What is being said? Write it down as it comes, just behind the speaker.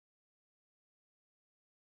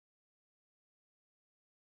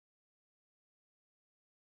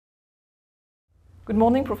Good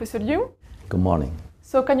morning, Professor Liu. Good morning.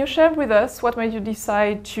 So can you share with us what made you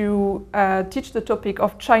decide to teach the topic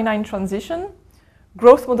of China in transition,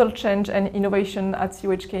 growth model change and innovation at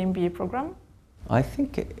CUHK MBA program? I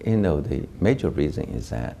think, the major reason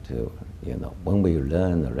is that, when we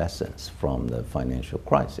learn the lessons from the financial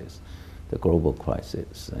crisis, the global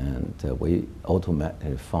crisis, and we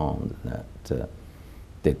automatically found that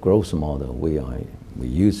the growth model we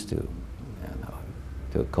used to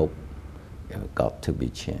cope got to be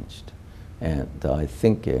changed. And I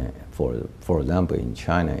think, for example, in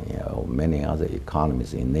China, or many other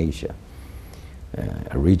economies in Asia,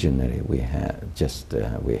 originally we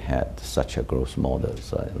had such a growth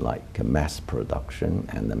models like mass production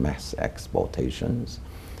and the mass exportations,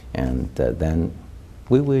 and then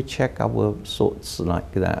we will check our thoughts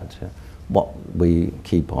like that, what we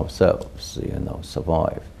keep ourselves,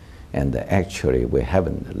 survive, and actually we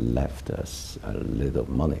haven't left us a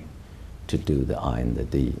little money to do the I and the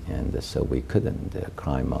D, and so we couldn't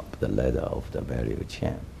climb up the ladder of the value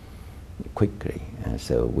chain quickly, and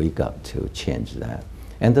so we got to change that.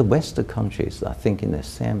 And the Western countries are thinking the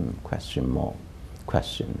same question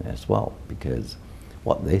as well, because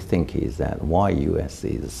what they think is that why US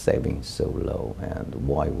is saving so low and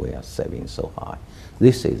why we are saving so high.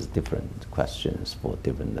 This is different questions for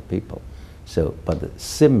different people. So, but the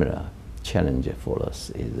similar challenge for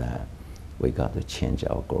us is that we got to change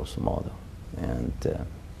our growth model, and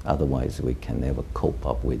otherwise we can never cope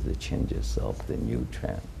up with the changes of the new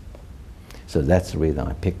trend. So that's the reason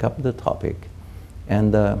I pick up the topic.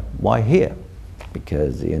 And why here?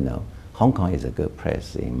 Because, Hong Kong is a good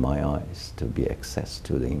place in my eyes to be access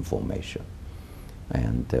to the information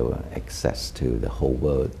and access to the whole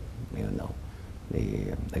world,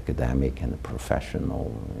 the academic and the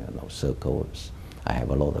professional, circles. I have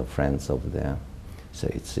a lot of friends over there, so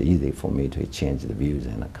it's easy for me to exchange the views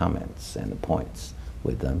and the comments and the points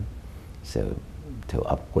with them. So to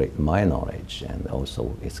upgrade my knowledge, and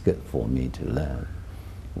also it's good for me to learn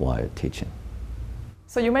while teaching.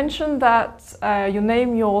 So you mentioned that you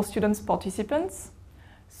name your students participants.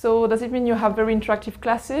 So does it mean you have very interactive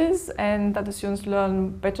classes and that the students learn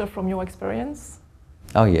better from your experience?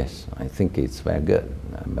 Oh yes, I think it's very good.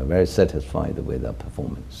 I'm very satisfied with the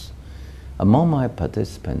performance. Among my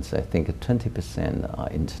participants, I think 20% are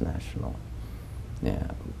international. Yeah,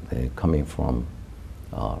 they're coming from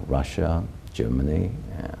Russia, Germany,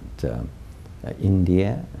 and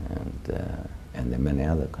India, and many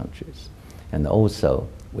other countries. And also,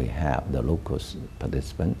 we have the local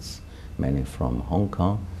participants, many from Hong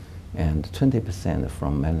Kong, and 20%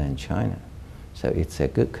 from mainland China. So it's a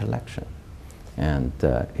good collection, and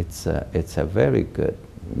it's a very good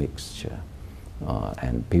mixture,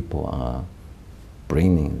 and people are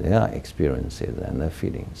bringing their experiences and their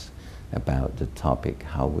feelings about the topic,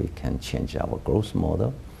 how we can change our growth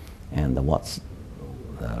model, and what's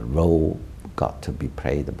the role got to be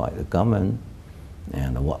played by the government,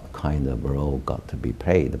 and what kind of role got to be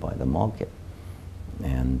played by the market,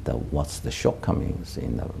 and what's the shortcomings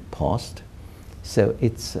in the past. So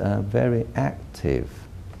it's very active,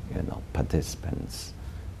 participants.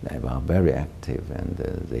 They are very active, and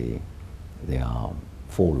they are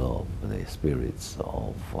full of the spirits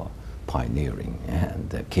of pioneering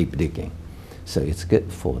and keep digging. So it's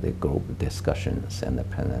good for the group discussions and the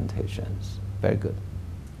presentations. Very good.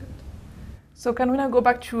 So can we now go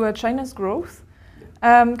back to China's growth?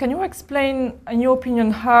 Can you explain, in your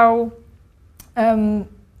opinion, how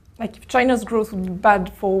if China's growth would be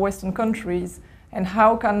bad for Western countries, and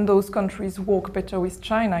how can those countries work better with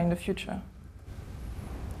China in the future?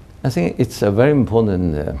 I think it's a very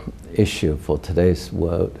important issue for today's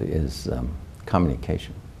world is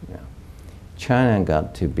communication. Yeah. China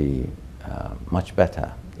got to be much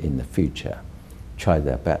better in the future, try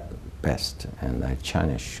their best, and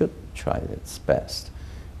China should try its best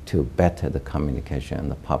to better the communication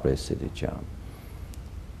and the publicity job,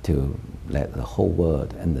 to let the whole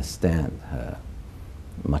world understand her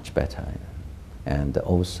much better. And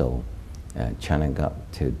also, China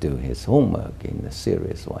got to do his homework in a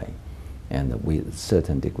serious way and with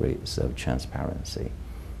certain degrees of transparency,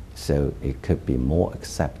 so it could be more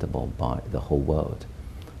acceptable by the whole world.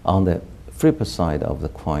 On the flip side of the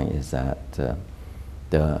coin is that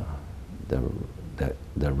the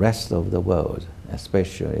rest of the world,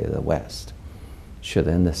 especially the West, should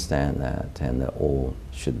understand that, and all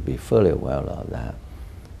should be fully aware of that.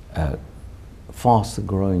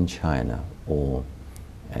 Fast-growing China or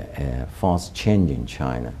fast-changing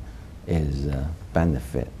China is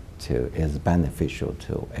beneficial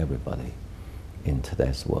to everybody in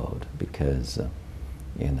today's world, because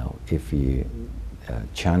if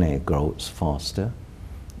China grows faster,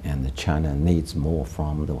 and China needs more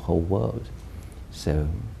from the whole world. So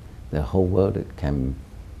the whole world can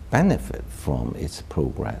benefit from its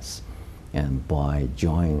progress, and by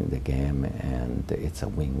joining the game, and it's a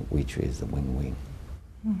win, which is a win-win.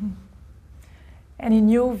 Mm-hmm. And in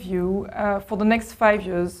your view, for the next 5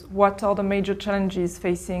 years, what are the major challenges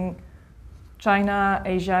facing China,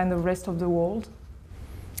 Asia, and the rest of the world?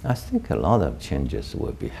 I think a lot of changes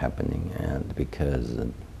will be happening, and because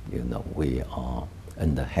we are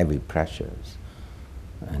under heavy pressures,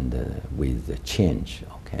 and with the change,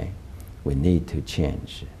 okay, we need to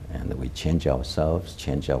change, and we change ourselves,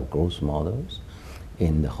 change our growth models.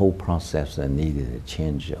 In the whole process, there needed a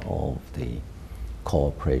change of the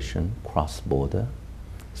cooperation cross-border.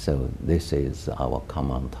 So this is our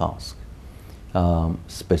common task.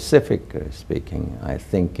 Specifically speaking, I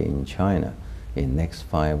think in China, in next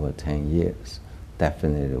 5 or 10 years,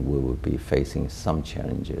 definitely we will be facing some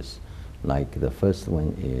challenges. Like the first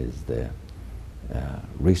one is the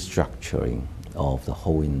restructuring of the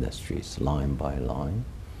whole industries line by line.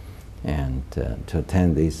 And to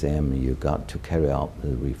attain this aim, you got to carry out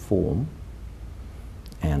the reform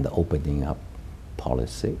and opening up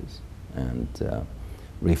policies. And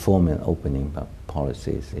reform and opening up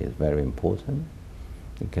policies is very important,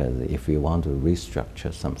 because if you want to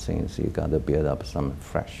restructure some things, you got to build up some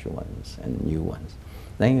fresh ones and new ones.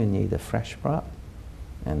 Then you need a fresh blood,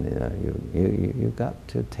 and you got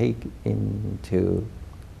to take into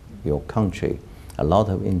your country a lot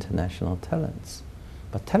of international talents.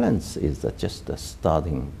 But talents is just the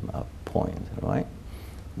starting point, right?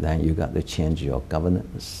 Then you got to change your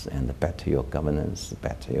governance, and better your governance,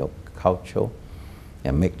 better your culture,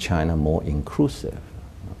 and make China more inclusive,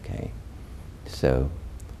 okay? So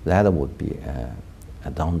that would be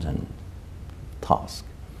a daunting task.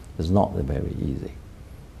 It's not very easy.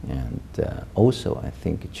 And also, I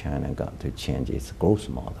think China got to change its growth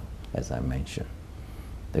model, as I mentioned.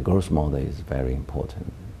 The growth model is very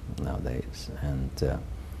important nowadays, and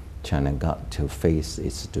China got to face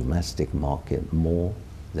its domestic market more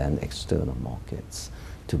than external markets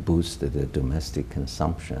to boost the domestic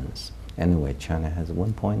consumptions. Anyway, China has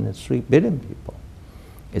 1.3 billion people.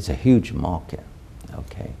 It's a huge market,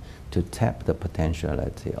 okay? To tap the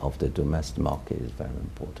potentiality of the domestic market is very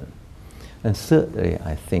important. And thirdly,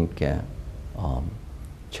 I think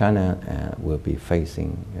China will be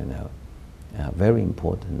facing, a very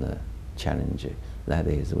important challenge. That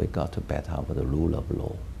is, we got to better up the rule of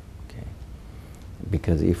law, okay?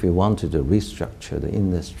 Because if we wanted to restructure the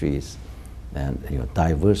industries and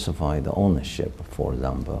diversify the ownership, for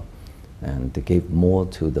example, and to give more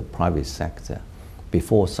to the private sector,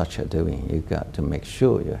 before such a doing, you got to make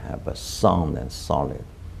sure you have a sound and solid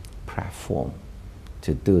platform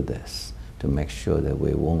to do this, to make sure that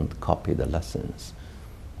we won't copy the lessons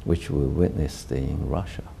which we witnessed in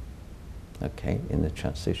Russia, okay, in the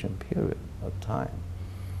transition period of time.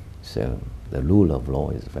 So the rule of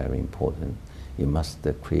law is very important. You must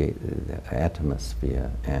create the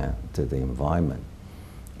atmosphere and the environment.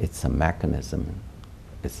 It's a mechanism.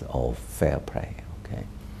 It's of fair play, okay?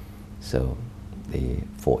 So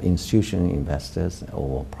for institutional investors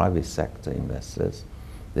or private sector investors,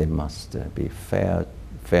 they must be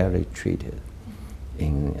fairly treated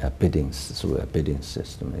in a bidding, through a bidding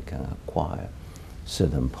system. They can acquire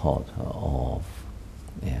certain part of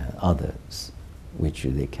others, which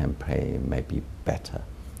they can pay maybe better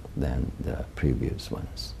than the previous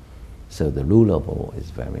ones. So the rule of law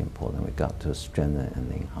is very important. We got to strengthen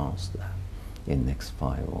and enhance that in next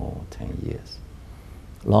 5 or 10 years.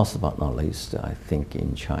 Last but not least, I think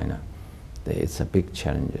in China, it's a big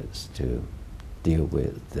challenge to deal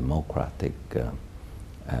with demographic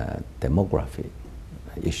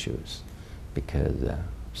issues, because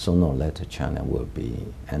sooner or later China will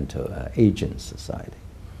enter an aging society.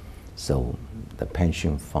 So the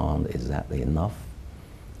pension fund, is that enough?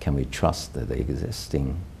 Can we trust the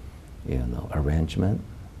existing arrangement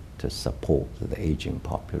to support the aging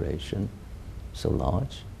population so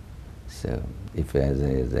large? So if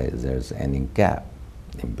there's any gap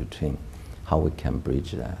in between, how we can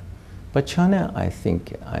bridge that. But China, I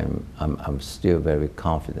think I'm still very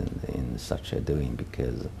confident in such a doing,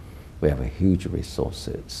 because we have a huge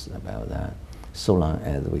resources about that. So long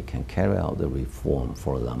as we can carry out the reform,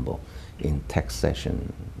 for example, in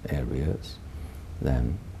taxation areas,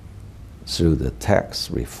 then through the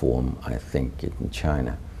tax reform, I think in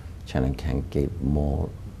China can give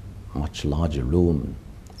much larger room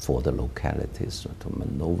for the localities to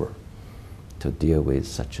maneuver, to deal with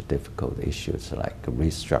such difficult issues like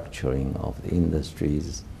restructuring of the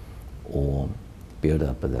industries, or build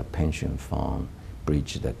up the pension fund,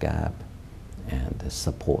 bridge the gap, and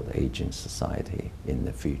support aging society in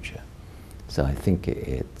the future. So I think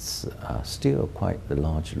it's still quite a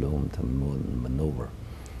large room to maneuver.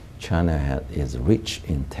 China is rich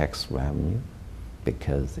in tax revenue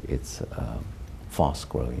because it's a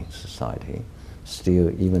fast-growing society.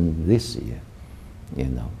 Still, even this year, you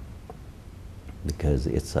know, because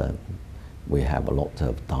we have a lot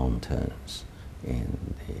of downturns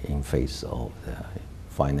in face of the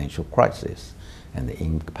financial crisis and the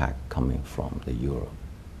impact coming from the Europe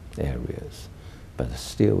areas. But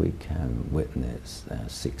still we can witness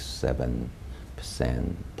 6-7%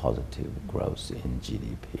 positive growth in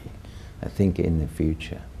GDP. I think in the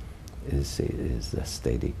future is a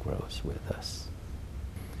steady growth with us.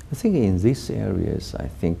 I think in these areas, I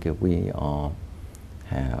think we are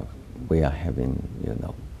having, you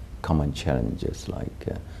know, common challenges like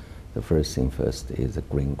the first thing first is the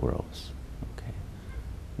green growth. Okay,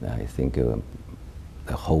 I think the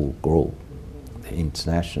whole globe,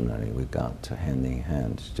 internationally, we got to hand in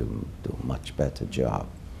hand to do a much better job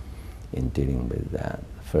in dealing with that.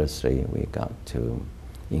 Firstly, we got to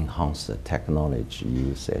enhance the technology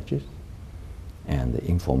usages and the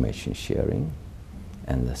information sharing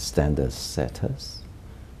and the standard setters.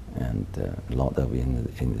 And a lot of in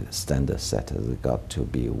the standard setters, we got to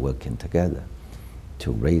be working together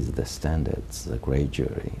to raise the standards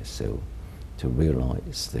gradually, so to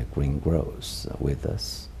realize the green growth with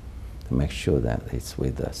us, to make sure that it's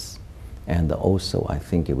with us. And also, I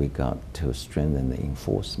think we got to strengthen the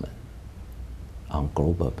enforcement on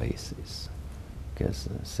global basis, because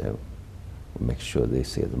so make sure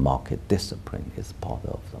this is market discipline is part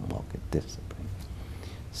of the market discipline.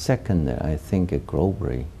 Second, I think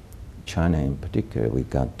globally, China in particular, we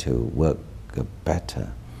got to work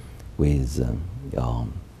better with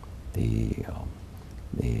the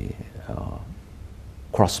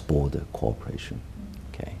cross-border cooperation.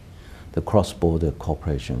 Okay, the cross-border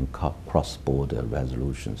cooperation, cross-border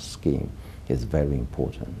resolution scheme is very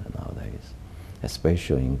important nowadays,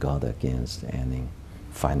 especially in guard against any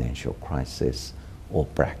financial crisis or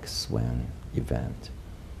black swan event,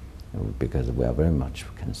 because we are very much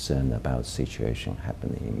concerned about the situation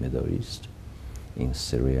happening in Middle East, in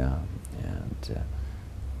Syria, and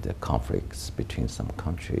the conflicts between some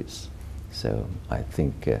countries. So I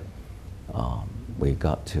think we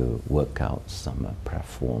got to work out some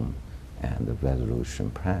platform and the resolution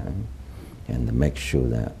plan and make sure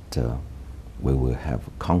that we will have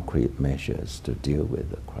concrete measures to deal with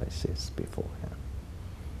the crisis beforehand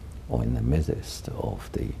or in the midst of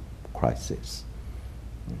the crisis.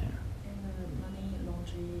 Yeah. Money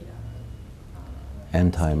laundering,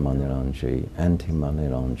 anti-money laundering, anti-money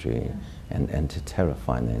laundering, and anti-terror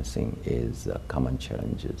financing is common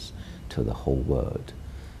challenges to the whole world,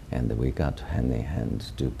 and we got to hand in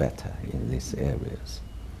hand do better in these areas.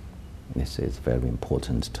 This is very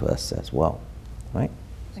important to us as well, right?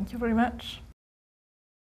 Thank you very much.